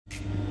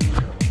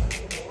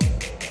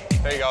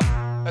There you go.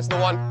 That's the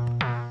one.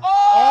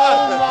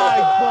 Oh my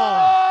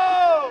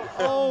god!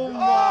 Oh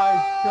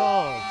my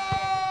god!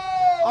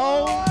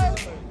 Oh!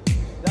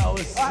 That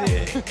was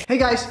sick. Hey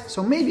guys,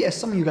 so maybe as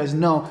some of you guys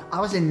know,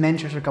 I was in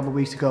Manchester a couple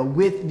weeks ago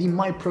with the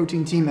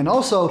MyProtein team and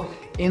also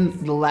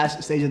in the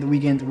last stage of the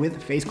weekend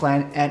with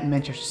FaZeClan at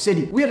Manchester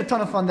City. We had a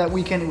ton of fun that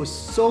weekend. It was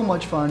so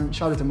much fun.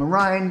 Shout out to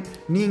Merijn,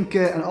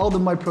 Nienke, and all the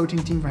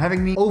MyProtein team for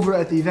having me over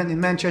at the event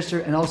in Manchester,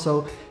 and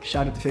also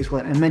shout out to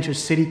FaZeClan and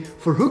Manchester City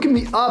for hooking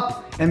me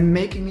up and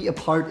making me a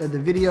part of the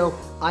video.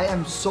 I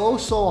am so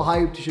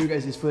hyped to show you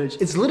guys this footage.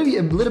 It's literally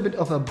a little bit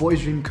of a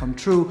boy's dream come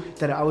true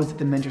that I was at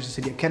the Manchester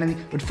City Academy.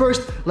 But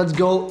first, let's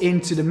go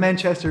into the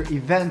Manchester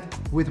event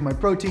with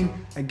MyProtein.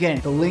 Again,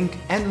 the link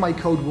and my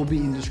code will be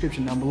in the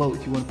description down below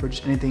if you want to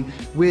purchase anything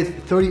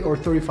with 30 or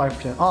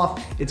 35%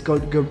 off. It's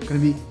going to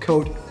be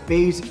code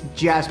FaZe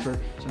Jasper,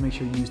 so make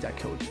sure you use that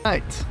code.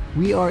 Alright,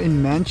 we are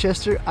in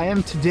Manchester. I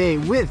am today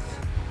with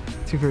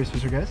two very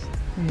special guests.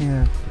 We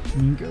have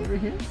Nienke over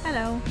here.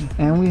 Hello.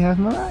 And we have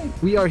Merijn.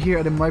 We are here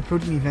at a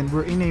MyProtein event.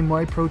 We're in a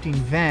MyProtein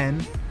van,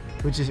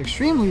 which is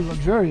extremely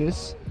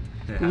luxurious.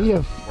 Yeah, we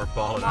have we're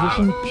balling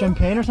some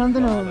champagne or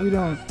something, or we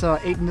don't? It's an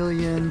 8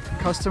 million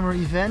customer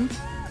event.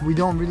 We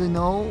don't really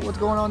know what's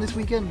going on this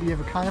weekend. We have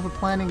a kind of a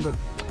planning, but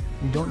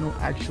we don't know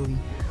actually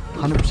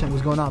 100%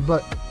 what's going on.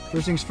 But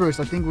first things first,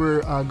 I think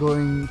we're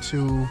going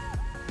to,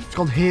 it's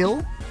called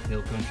Hill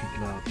Country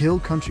Club. Hill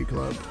Country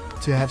Club,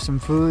 to have some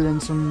food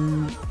and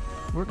some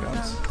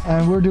workouts.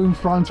 And we're doing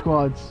front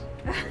squats.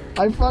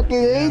 I fucking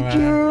hate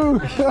you!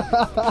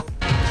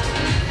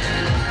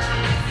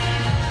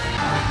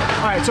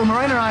 Alright, so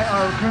Merijn and I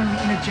are currently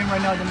in a gym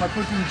right now, the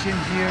MyProtein gym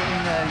here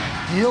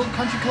in Hill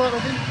Country Club, I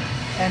think.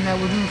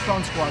 And we're doing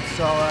front squats.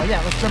 So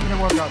yeah, let's jump in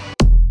the workout.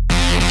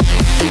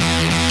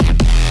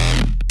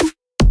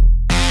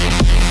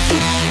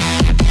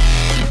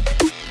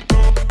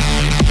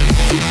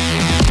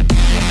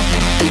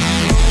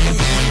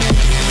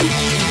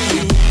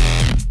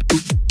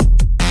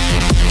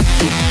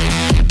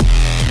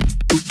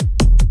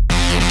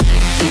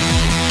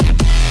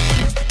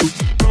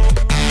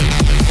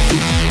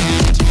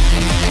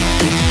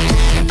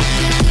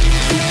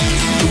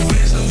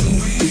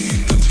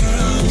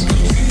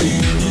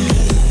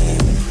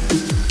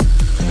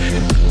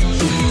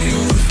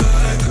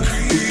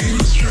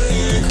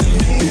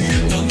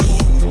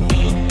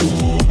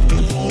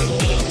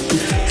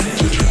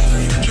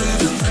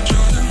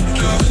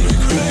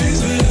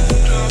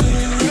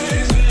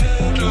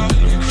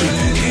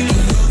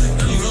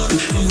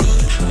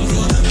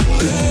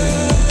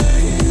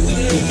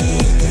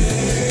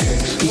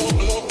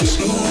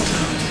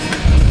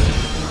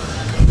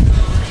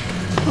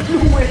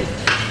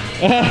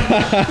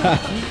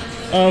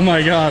 Oh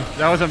my god,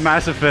 that was a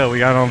massive fail we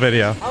got on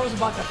video. I was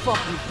about to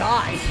fucking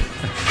die.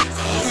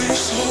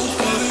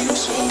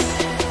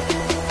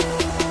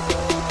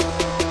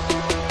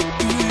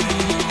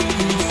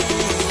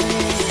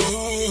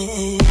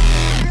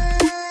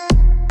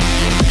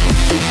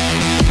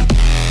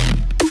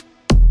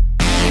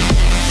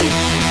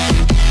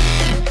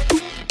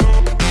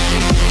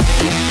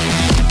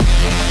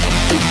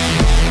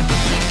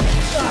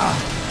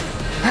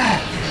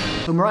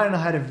 So Merijn and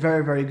I had a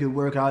very good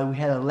workout. We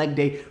had a leg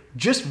day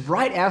just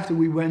right after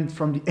we went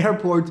from the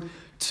airport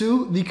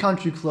to the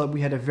country club. We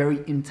had a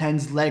very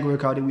intense leg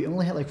workout and we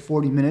only had like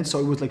 40 minutes. So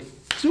it was like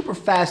super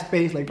fast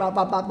paced, like blah,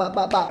 blah, blah, blah,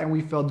 blah, blah. And we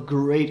felt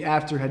great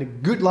after, had a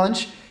good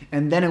lunch.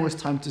 And then it was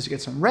time to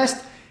get some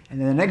rest. And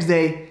then the next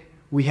day,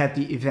 we had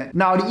the event.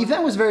 Now the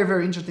event was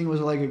very interesting. It was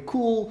like a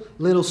cool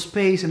little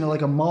space in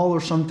like a mall or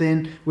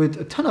something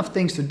with a ton of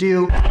things to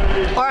do.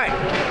 All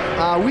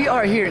right, we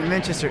are here in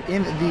Manchester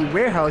in the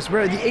warehouse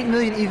where the 8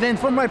 million event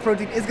for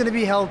MyProtein is gonna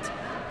be held.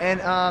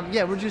 And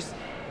yeah, we're just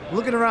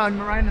looking around,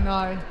 Merijn and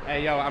I.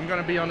 Hey yo, I'm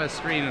gonna be on the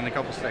screen in a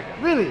couple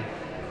seconds. Really?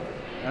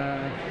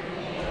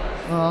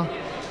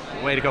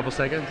 Wait a couple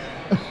seconds.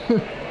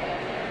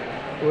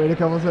 Wait a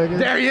couple seconds.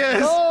 There he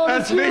is! Oh,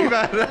 that's me,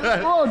 man!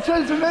 Oh,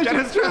 transformation!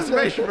 That's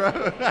transformation, bro!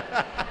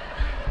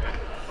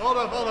 Hold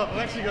up, I'm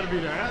actually gonna be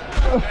there,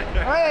 huh?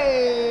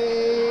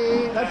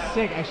 Hey! That's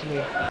sick,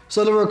 actually.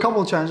 So there were a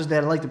couple of challenges. They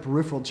had like the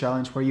peripheral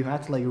challenge where you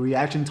had to like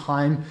reaction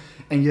time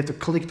and you had to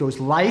click those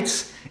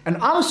lights. And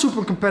I'm a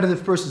super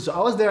competitive person, so I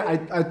was there,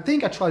 I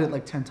think I tried it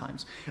like 10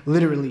 times,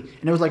 literally.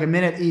 And it was like a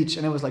minute each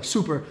and it was like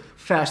super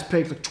fast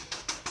paced, like.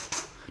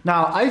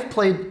 Now, I've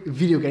played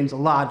video games a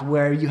lot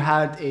where you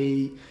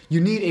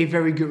need a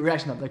very good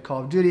reaction time, like Call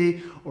of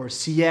Duty or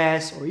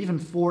CS or even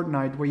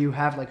Fortnite, where you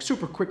have like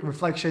super quick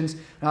reflections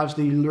and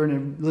obviously you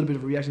learn a little bit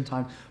of reaction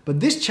time. But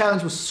this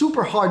challenge was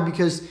super hard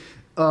because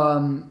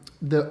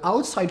the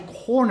outside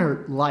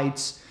corner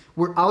lights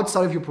were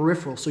outside of your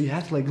peripheral, so you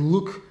had to like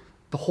look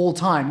the whole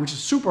time, which is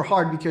super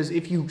hard because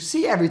if you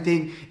see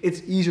everything,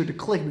 it's easier to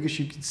click because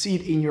you can see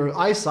it in your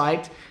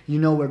eyesight, you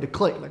know where to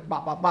click, like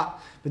bop, bop,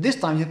 bop. But this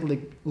time you have to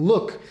like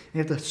look, you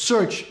have to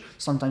search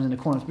sometimes in the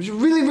corners, which is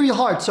really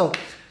hard. So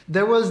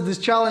there was this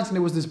challenge and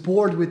there was this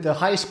board with the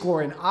high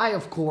score, and I,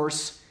 of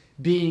course,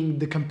 being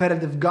the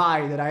competitive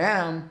guy that I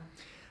am,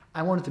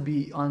 I wanted to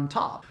be on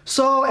top.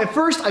 So at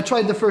first, I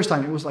tried the first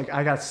time. It was like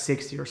I got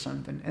 60 or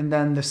something. And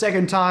then the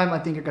second time, I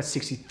think I got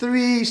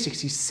 63,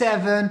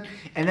 67.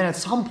 And then at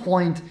some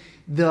point,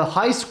 the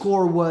high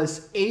score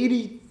was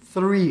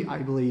 83, I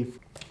believe.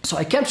 So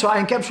I kept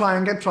trying.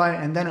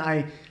 And then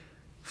I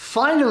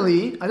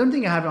finally, I don't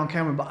think I have it on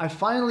camera, but I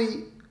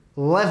finally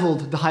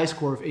leveled the high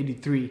score of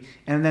 83.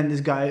 And then this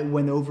guy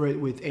went over it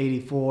with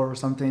 84 or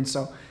something.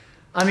 So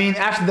I mean,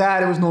 after that,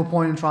 there was no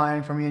point in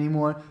trying for me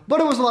anymore. But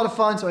it was a lot of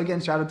fun. So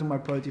again, shout out to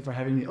MyProtein for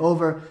having me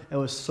over. It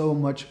was so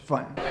much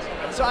fun.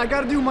 So I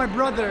gotta do my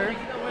brother,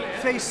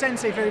 FaZe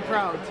Sensei, very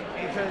proud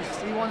because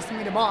he wants to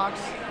meet a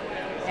box.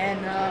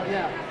 And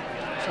yeah,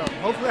 so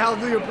hopefully I'll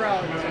do you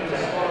proud.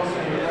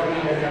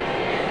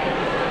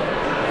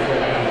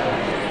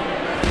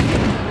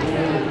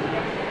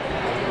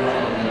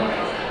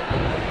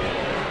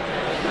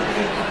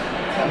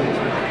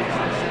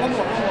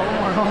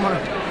 One more.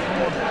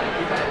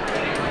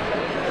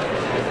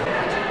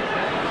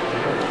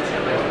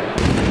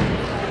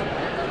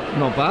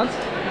 Not bad.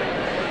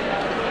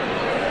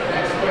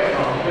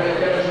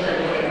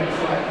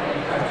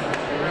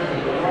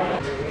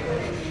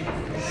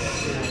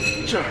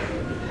 Sure.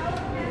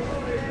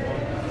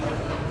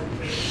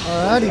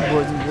 Alrighty,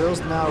 boys and girls,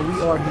 now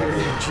we are here in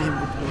the gym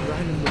with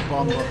Merijn and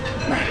Lubomba.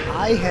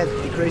 I had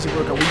a crazy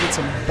workout. We did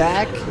some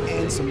back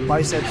and some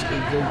biceps, a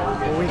very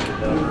quick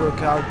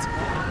pre-workout.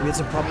 We had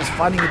some problems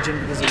finding a gym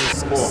because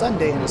it was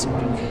Sunday and some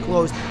gyms were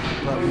closed.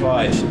 But we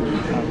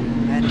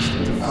managed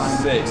to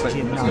find a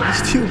gym. Now,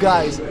 these two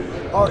guys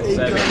are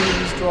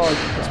incredibly strong,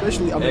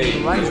 especially, I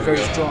mean, Merijn is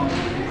very strong.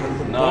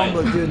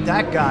 Lubomba, dude,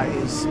 that guy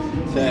is,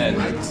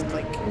 it's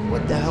like,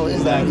 what the hell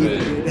is that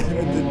even?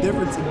 The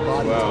difference in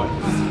body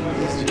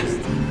is just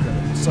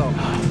incredible. So,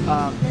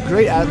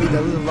 great athlete. I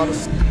learned a lot of,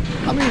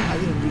 I mean, I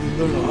didn't really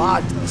learn a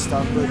lot of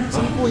stuff, but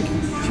some point, a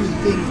few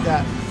things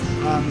that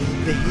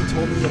he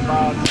told me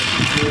about.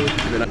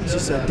 It's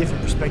just a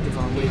different perspective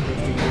on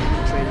weightlifting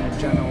and training in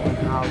general and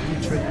how he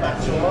trained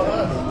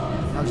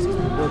obviously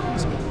he's been working.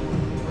 So.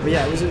 But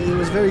yeah, it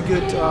was very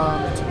good to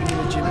be in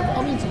the gym. I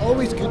mean, it's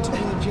always good to be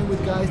in the gym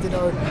with guys that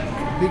are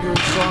bigger and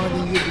stronger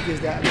than you because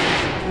that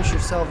makes you push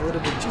yourself a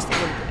little bit, just a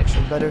little bit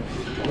extra better.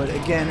 But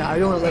again, I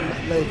don't let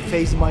it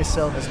phase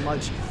myself as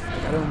much.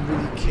 Like, I don't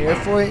really care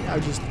for it. I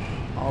just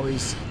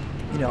always,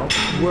 you know,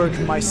 work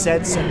my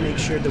sets and make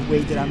sure the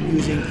weight that I'm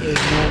using is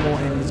normal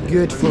and is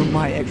good for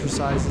my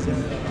exercises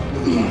and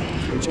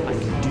which I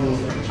can do.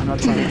 I'm not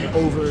trying to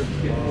over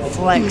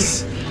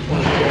flex or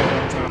whatever.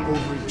 I'm trying to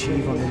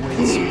overachieve on the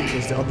weights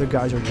because the other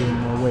guys are doing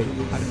more weight. I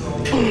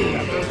don't really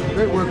that. It was a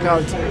great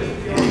workout.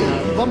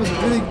 Lubomba's a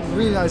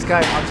really nice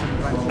guy. Obviously,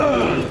 Merijn is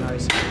really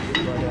nice.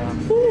 But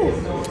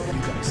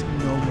you guys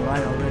know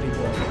Merijn already.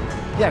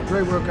 But yeah,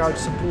 great workout,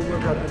 simple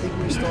workout. I think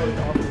we started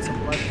off with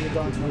some light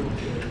cool-downs with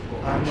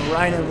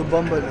Merijn and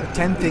Lubomba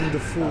attempting the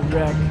full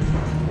rack,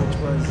 which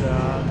was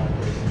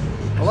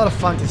a lot of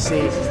fun to see.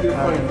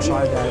 And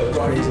try that, it was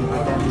crazy.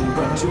 But then we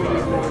went to a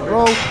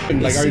row,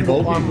 like, are you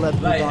bolting? arm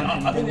left on,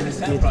 and then we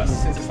did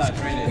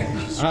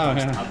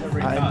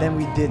and then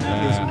we did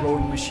this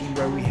rowing machine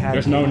where we had.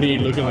 There's no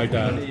need looking like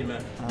that.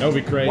 That would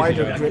be crazy.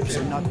 Wider grips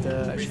are not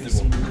the.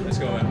 Let's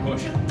go and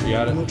push. You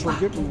got it. Neutral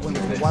grip, we went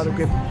for wider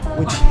grip,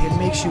 which it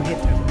makes you hit,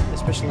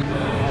 especially when you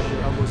have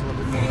your elbows a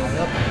little bit more high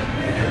up.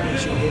 It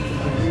makes you hit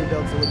the rear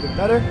delts a little bit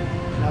better,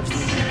 and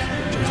obviously you keep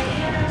adjusting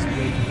this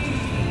weight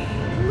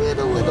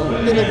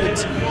little bit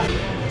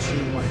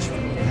too much for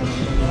me.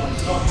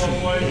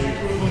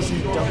 Easy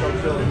dumbbell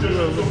curl. We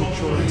were a little bit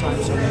short on time,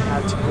 so we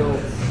had to go.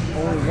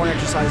 Only one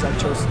exercise I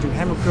chose to do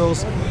hammer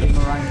curls, and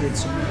Merijn did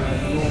some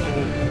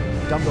normal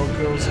dumbbell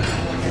curls, and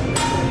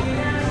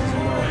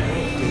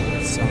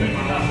did some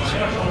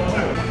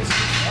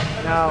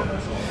now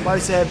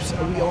biceps.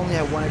 We only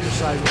had one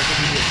exercise. I think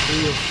we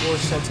did 3 or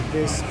 4 sets of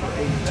this for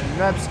 82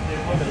 reps.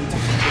 But we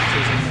took some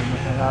pictures and then we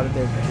head out of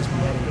there because we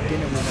had a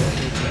dinner with our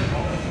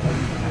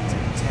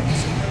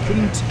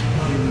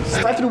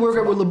after the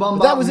workout with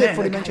Lubomba, that was it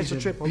for the Manchester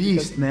trip.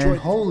 Beast, man.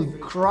 Holy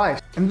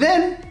Christ. And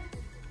then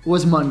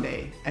was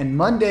Monday. And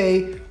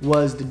Monday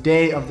was the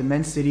day of the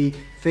ManCity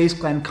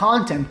FaZeClan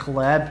content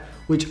collab,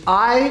 which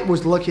I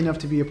was lucky enough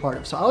to be a part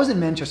of. So I was in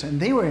Manchester and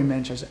they were in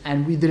Manchester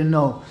and we didn't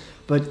know.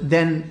 But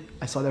then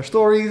I saw their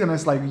stories and I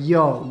was like,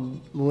 yo,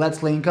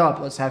 let's link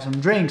up, let's have some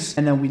drinks.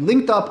 And then we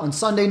linked up on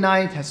Sunday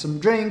night, had some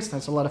drinks,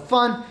 that's a lot of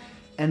fun.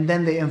 And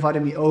then they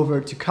invited me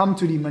over to come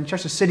to the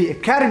Manchester City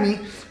Academy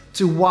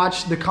to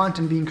watch the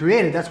content being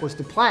created. That was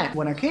the plan.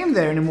 When I came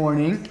there in the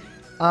morning,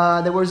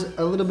 there was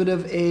a little bit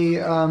of a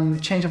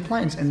change of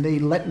plans and they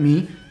let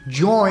me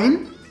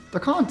join the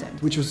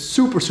content, which was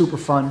super, super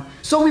fun.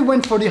 So we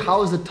went for the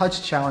How's the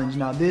Touch challenge.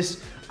 Now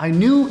this, I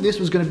knew this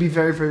was gonna be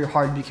very, very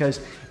hard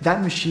because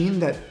that machine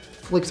that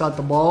flicks out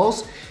the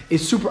balls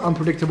is super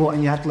unpredictable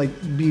and you have to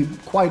like be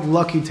quite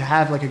lucky to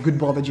have like a good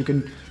ball that you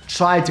can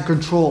try to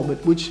control,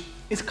 but which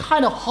is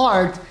kind of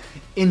hard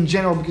in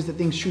general because the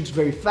thing shoots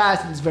very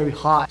fast and it's very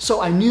hot.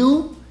 So I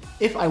knew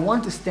if I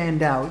wanted to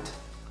stand out,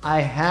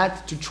 I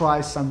had to try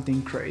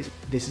something crazy.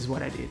 This is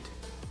what I did.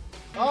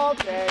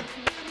 Okay.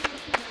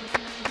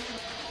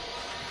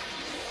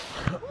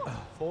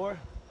 4.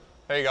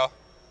 There you go.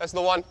 That's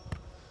the one.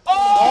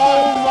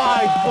 Oh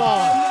my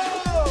god!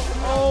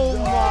 Oh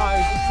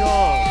my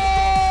god!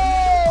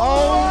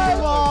 Oh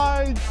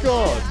my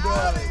god!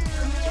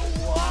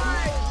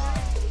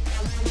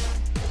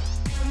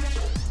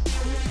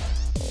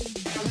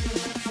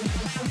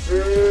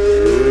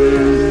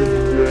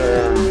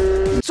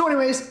 So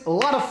anyways, a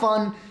lot of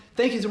fun.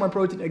 Thank you to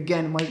MyProtein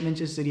again,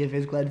 Manchester City and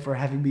FaZeClan for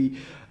having me.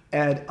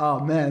 And oh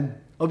man,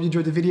 hope you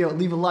enjoyed the video.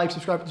 Leave a like,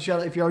 subscribe to the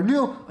channel if you are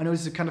new. I know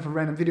this is kind of a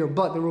random video,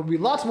 but there will be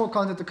lots more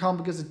content to come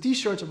because the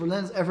t-shirts of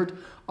Relentless Effort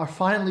are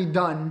finally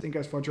done. Thank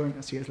you guys for joining.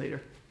 I'll see you guys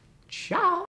later. Ciao.